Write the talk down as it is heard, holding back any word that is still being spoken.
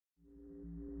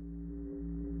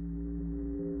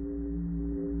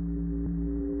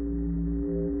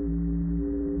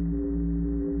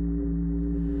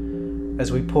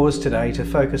As we pause today to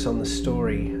focus on the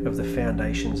story of the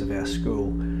foundations of our school,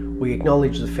 we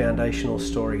acknowledge the foundational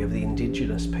story of the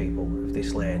Indigenous people of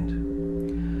this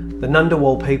land. The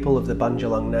Ngunnawal people of the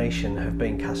Bundjalung Nation have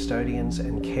been custodians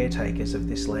and caretakers of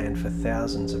this land for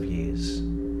thousands of years.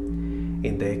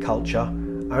 In their culture,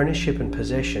 ownership and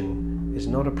possession is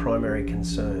not a primary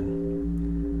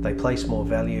concern. They place more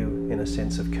value in a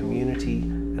sense of community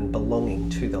and belonging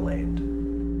to the land.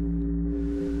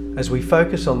 As we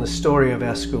focus on the story of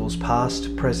our school's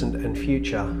past, present and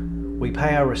future, we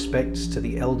pay our respects to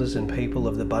the elders and people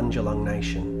of the Bundjalung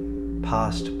Nation,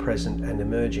 past, present and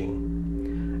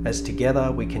emerging, as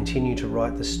together we continue to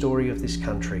write the story of this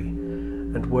country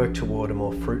and work toward a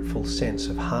more fruitful sense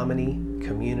of harmony,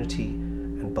 community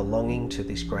and belonging to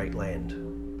this great land.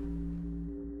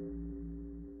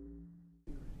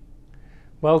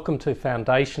 Welcome to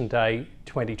Foundation Day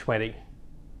 2020.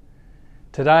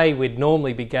 Today we'd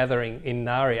normally be gathering in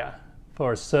Naria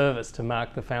for a service to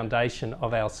mark the foundation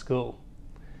of our school.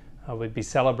 We'd be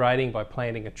celebrating by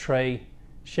planting a tree,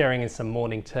 sharing in some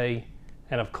morning tea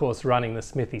and of course running the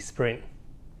Smithy Sprint.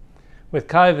 With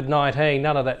COVID-19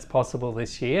 none of that's possible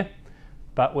this year,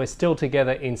 but we're still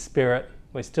together in spirit,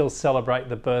 we still celebrate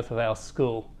the birth of our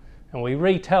school and we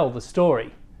retell the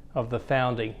story of the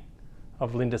founding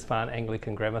of Lindisfarne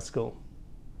Anglican Grammar School.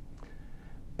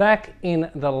 Back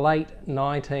in the late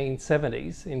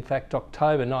 1970s, in fact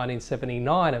October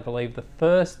 1979 I believe, the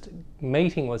first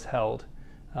meeting was held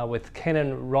with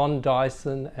Canon Ron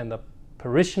Dyson and the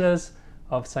parishioners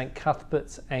of St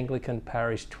Cuthbert's Anglican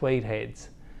Parish Tweed heads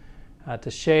to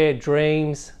share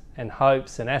dreams and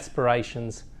hopes and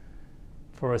aspirations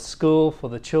for a school for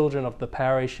the children of the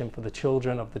parish and for the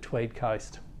children of the Tweed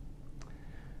coast.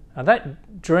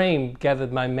 That dream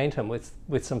gathered momentum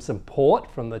with some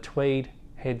support from the Tweed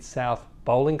Head South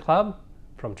Bowling Club,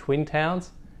 from Twin Towns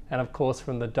and of course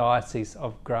from the Diocese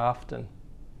of Grafton.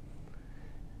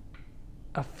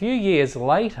 A few years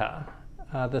later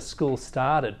the school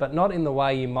started, but not in the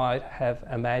way you might have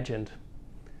imagined.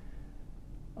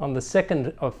 On the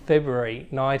 2nd of February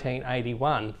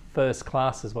 1981 first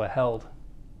classes were held,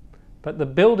 but the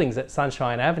buildings at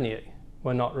Sunshine Avenue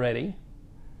were not ready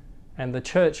and the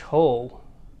church hall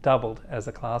doubled as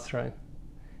a classroom.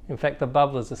 In fact, the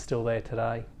bubblers are still there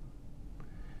today.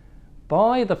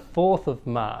 By the 4th of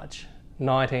March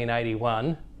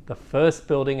 1981, the first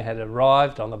building had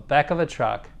arrived on the back of a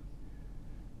truck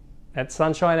at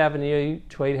Sunshine Avenue,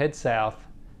 Tweed Head South,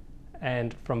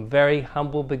 and from very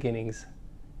humble beginnings,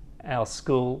 our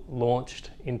school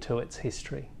launched into its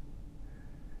history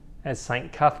as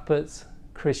St Cuthbert's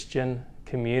Christian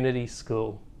Community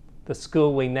School, the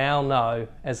school we now know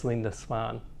as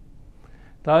Lindisfarne.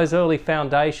 Those early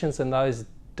foundations and those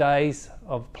days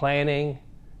of planning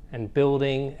and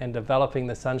building and developing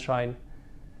the Sunshine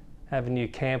Avenue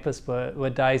campus were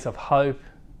days of hope,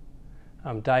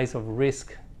 days of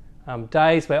risk,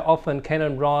 days where often Ken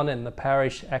and Ron and the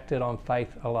parish acted on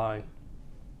faith alone.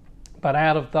 But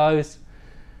out of those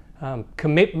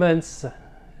commitments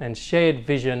and shared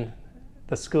vision,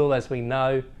 the school as we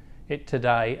know it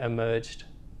today emerged.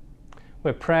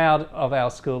 We're proud of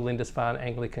our school, Lindisfarne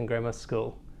Anglican Grammar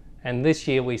School, and this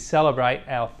year we celebrate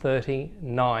our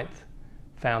 39th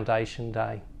Foundation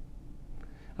Day.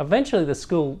 Eventually the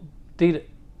school did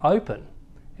open.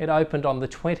 It opened on the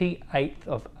 28th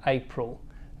of April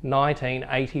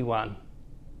 1981,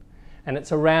 and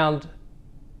it's around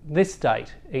this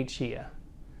date each year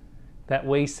that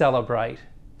we celebrate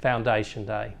Foundation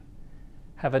Day.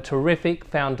 Have a terrific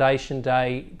Foundation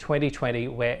Day 2020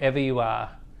 wherever you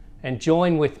are, and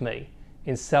join with me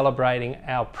in celebrating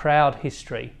our proud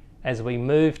history as we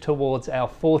move towards our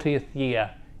 40th year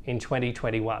in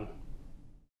 2021.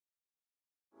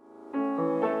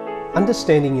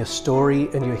 Understanding your story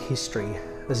and your history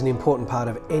is an important part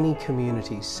of any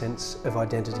community's sense of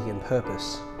identity and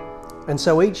purpose. And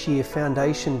so each year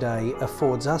Foundation Day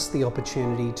affords us the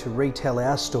opportunity to retell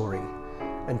our story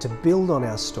and to build on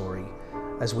our story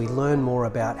as we learn more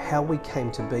about how we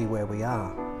came to be where we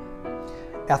are.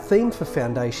 Our theme for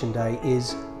Foundation Day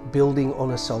is building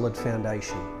on a solid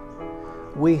foundation.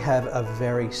 We have a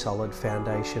very solid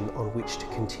foundation on which to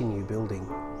continue building.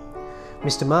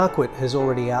 Mr. Marquardt has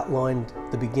already outlined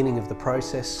the beginning of the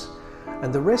process,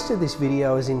 and the rest of this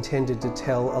video is intended to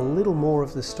tell a little more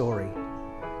of the story,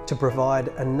 to provide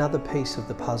another piece of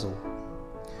the puzzle.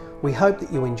 We hope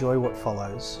that you enjoy what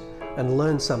follows and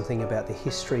learn something about the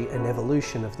history and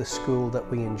evolution of the school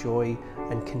that we enjoy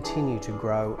and continue to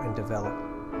grow and develop.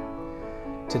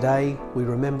 Today, we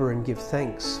remember and give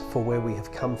thanks for where we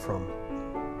have come from.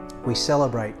 We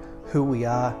celebrate who we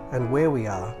are and where we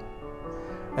are.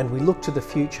 and we look to the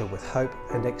future with hope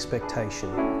and expectation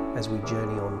as we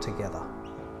journey on together.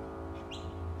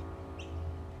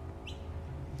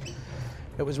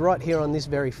 It was right here on this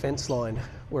very fence line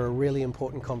where a really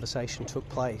important conversation took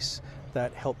place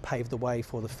that helped pave the way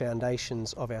for the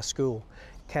foundations of our school.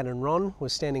 Canon Ron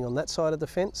was standing on that side of the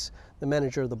fence, the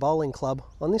manager of the bowling club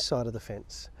on this side of the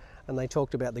fence, and they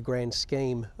talked about the grand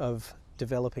scheme of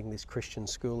developing this Christian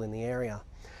school in the area.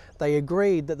 They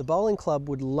agreed that the bowling club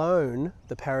would loan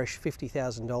the parish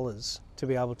 $50,000 to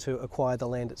be able to acquire the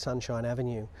land at Sunshine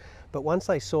Avenue. But once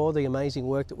they saw the amazing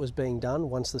work that was being done,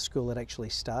 once the school had actually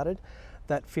started,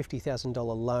 that $50,000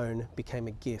 loan became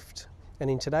a gift. And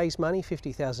in today's money,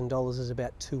 $50,000 is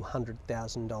about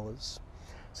 $200,000.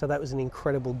 So that was an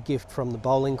incredible gift from the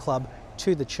bowling club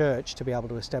to the church to be able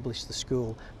to establish the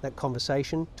school. That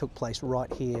conversation took place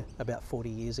right here about 40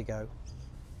 years ago.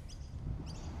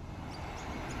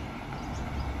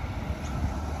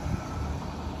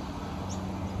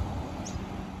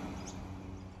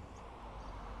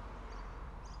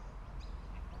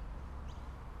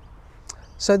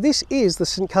 So this is the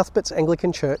St Cuthbert's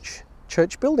Anglican Church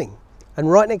building,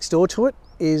 and right next door to it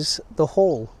is the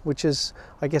hall, which is,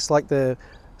 I guess, like the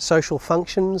social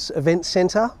functions event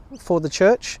centre for the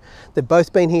church. They've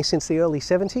both been here since the early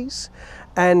 70s,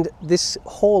 and this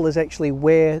hall is actually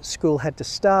where school had to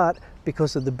start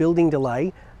because of the building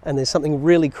delay. And there's something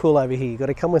really cool over here. You've got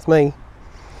to come with me.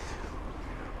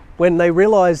 When they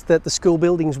realised that the school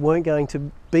buildings weren't going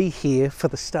to be here for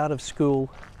the start of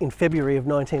school in February of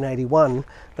 1981,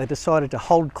 they decided to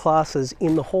hold classes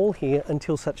in the hall here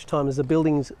until such time as the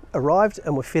buildings arrived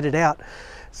and were fitted out.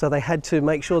 So they had to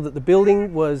make sure that the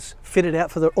building was fitted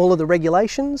out for all of the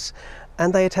regulations,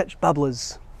 and they attached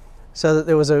bubblers so that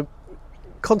there was a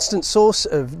constant source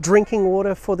of drinking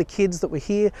water for the kids that were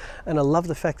here. And I love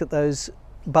the fact that those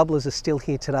bubblers are still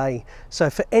here today.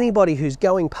 So for anybody who's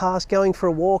going past, going for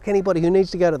a walk, anybody who needs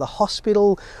to go to the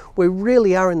hospital, we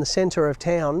really are in the centre of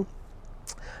town.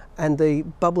 And the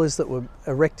bubblers that were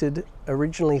erected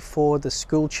originally for the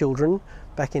school children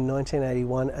back in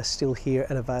 1981 are still here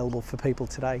and available for people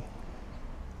today.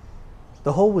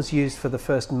 The hall was used for the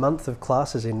first month of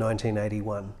classes in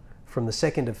 1981, from the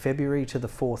 2nd of February to the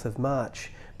 4th of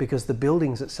March, because the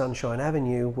buildings at Sunshine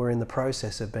Avenue were in the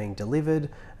process of being delivered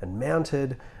and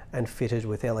mounted and fitted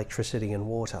with electricity and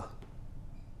water.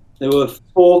 There were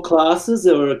 4 classes.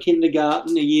 There were a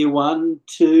kindergarten, a year 1,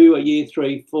 2, a year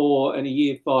 3, 4, and a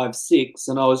year 5, 6.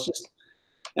 And I was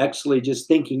just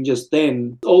thinking just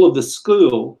then, all of the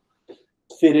school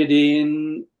fitted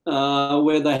in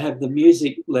where they have the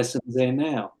music lessons there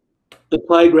now. The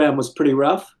playground was pretty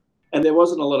rough, and there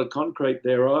wasn't a lot of concrete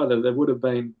there either. There would have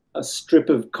been a strip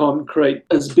of concrete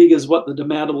as big as what the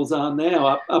demountables are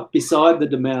now, up beside the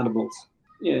demountables.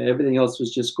 Yeah, everything else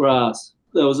was just grass.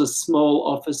 There was a small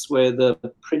office where the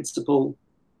principal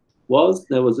was.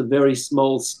 There was a very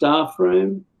small staff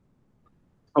room,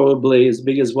 probably as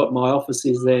big as what my office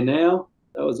is there now.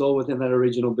 That was all within that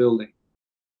original building.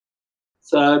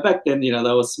 So back then, they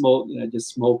were small,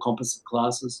 just small composite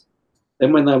classes.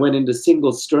 Then when they went into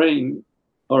single stream,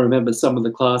 I remember some of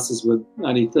the classes with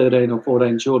only 13 or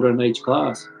 14 children in each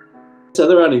class. So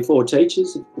there were only 4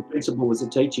 teachers. The principal was a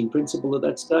teaching principal at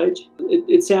that stage.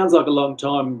 It sounds like a long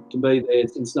time to be there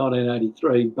since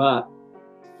 1983, but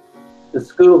the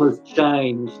school has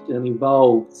changed and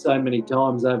evolved so many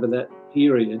times over that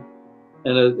period,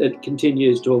 and it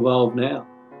continues to evolve now.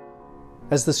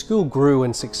 As the school grew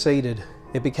and succeeded,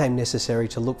 it became necessary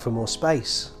to look for more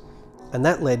space, and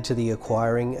that led to the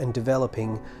acquiring and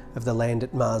developing of the land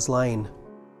at Mars Lane.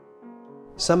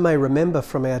 Some may remember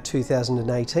from our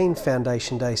 2018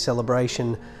 Foundation Day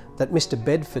celebration that Mr.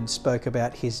 Bedford spoke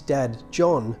about his dad,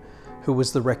 John, who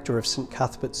was the rector of St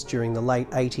Cuthbert's during the late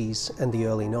 80s and the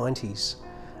early 90s,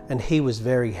 and he was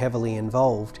very heavily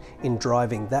involved in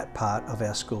driving that part of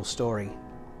our school story.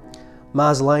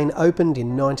 Mars Lane opened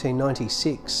in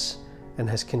 1996 and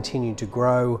has continued to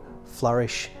grow,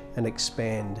 flourish and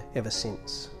expand ever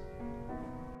since.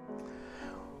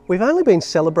 We've only been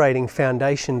celebrating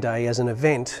Foundation Day as an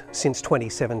event since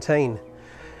 2017.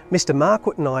 Mr.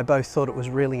 Marquardt and I both thought it was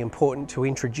really important to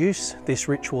introduce this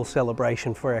ritual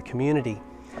celebration for our community.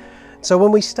 So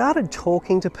when we started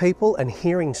talking to people and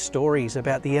hearing stories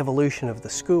about the evolution of the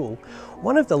school,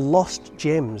 one of the lost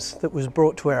gems that was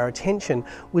brought to our attention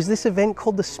was this event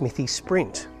called the Smithy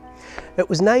Sprint. It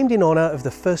was named in honour of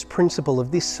the first principal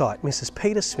of this site, Mrs.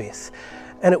 Peter Smith,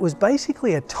 and it was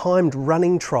basically a timed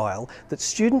running trial that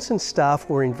students and staff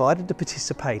were invited to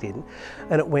participate in,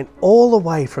 and it went all the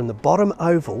way from the bottom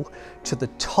oval to the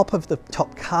top of the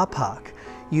top car park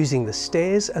using the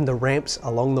stairs and the ramps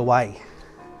along the way.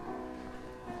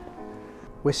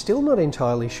 We're still not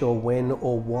entirely sure when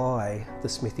or why the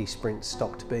Smithy Sprint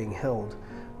stopped being held,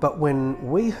 but when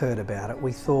we heard about it,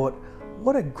 we thought,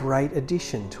 what a great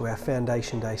addition to our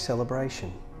Foundation Day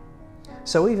celebration.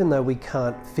 So even though we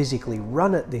can't physically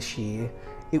run it this year,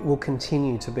 it will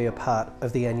continue to be a part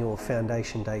of the annual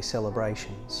Foundation Day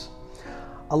celebrations,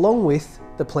 along with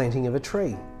the planting of a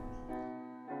tree.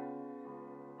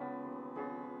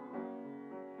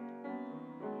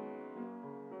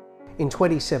 In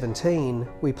 2017,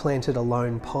 we planted a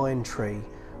lone pine tree,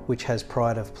 which has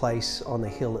pride of place on the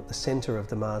hill at the centre of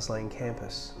the Mars Lane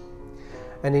campus.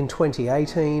 And in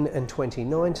 2018 and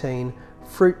 2019,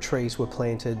 fruit trees were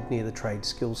planted near the Trade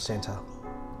Skills Centre.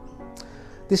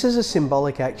 This is a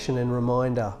symbolic action and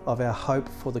reminder of our hope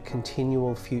for the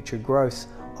continual future growth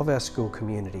of our school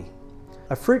community.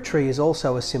 A fruit tree is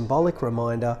also a symbolic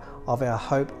reminder of our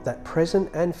hope that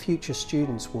present and future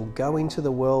students will go into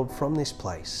the world from this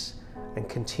place and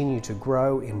continue to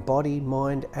grow in body,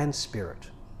 mind and spirit,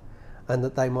 and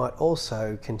that they might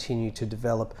also continue to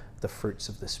develop the fruits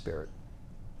of the Spirit.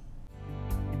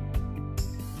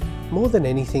 More than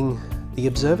anything, the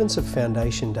observance of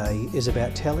Foundation Day is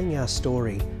about telling our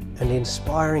story and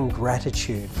inspiring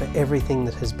gratitude for everything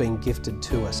that has been gifted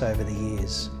to us over the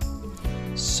years.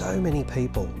 So many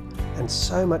people and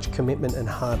so much commitment and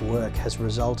hard work has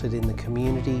resulted in the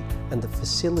community and the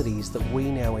facilities that we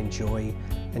now enjoy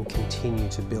and continue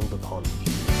to build upon.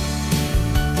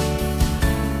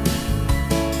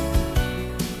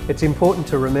 It's important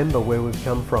to remember where we've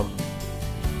come from.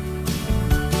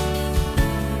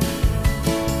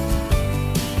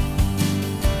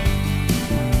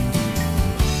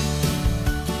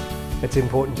 It's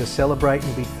important to celebrate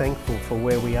and be thankful for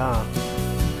where we are.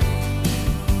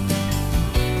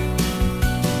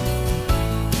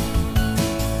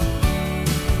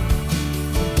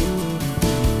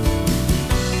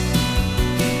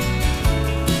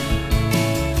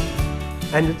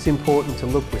 And it's important to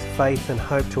look with faith and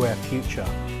hope to our future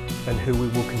and who we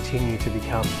will continue to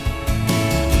become.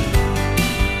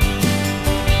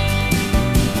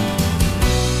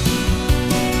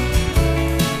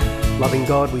 Loving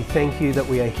God, we thank you that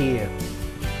we are here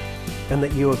and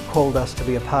that you have called us to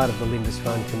be a part of the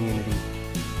Lindisfarne community.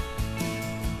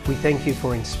 We thank you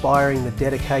for inspiring the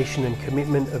dedication and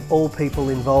commitment of all people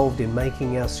involved in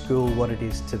making our school what it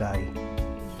is today.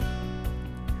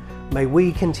 May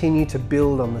we continue to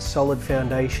build on the solid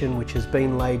foundation which has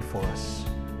been laid for us,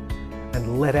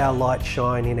 and let our light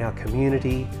shine in our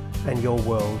community and your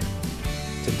world,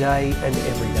 today and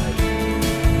every day.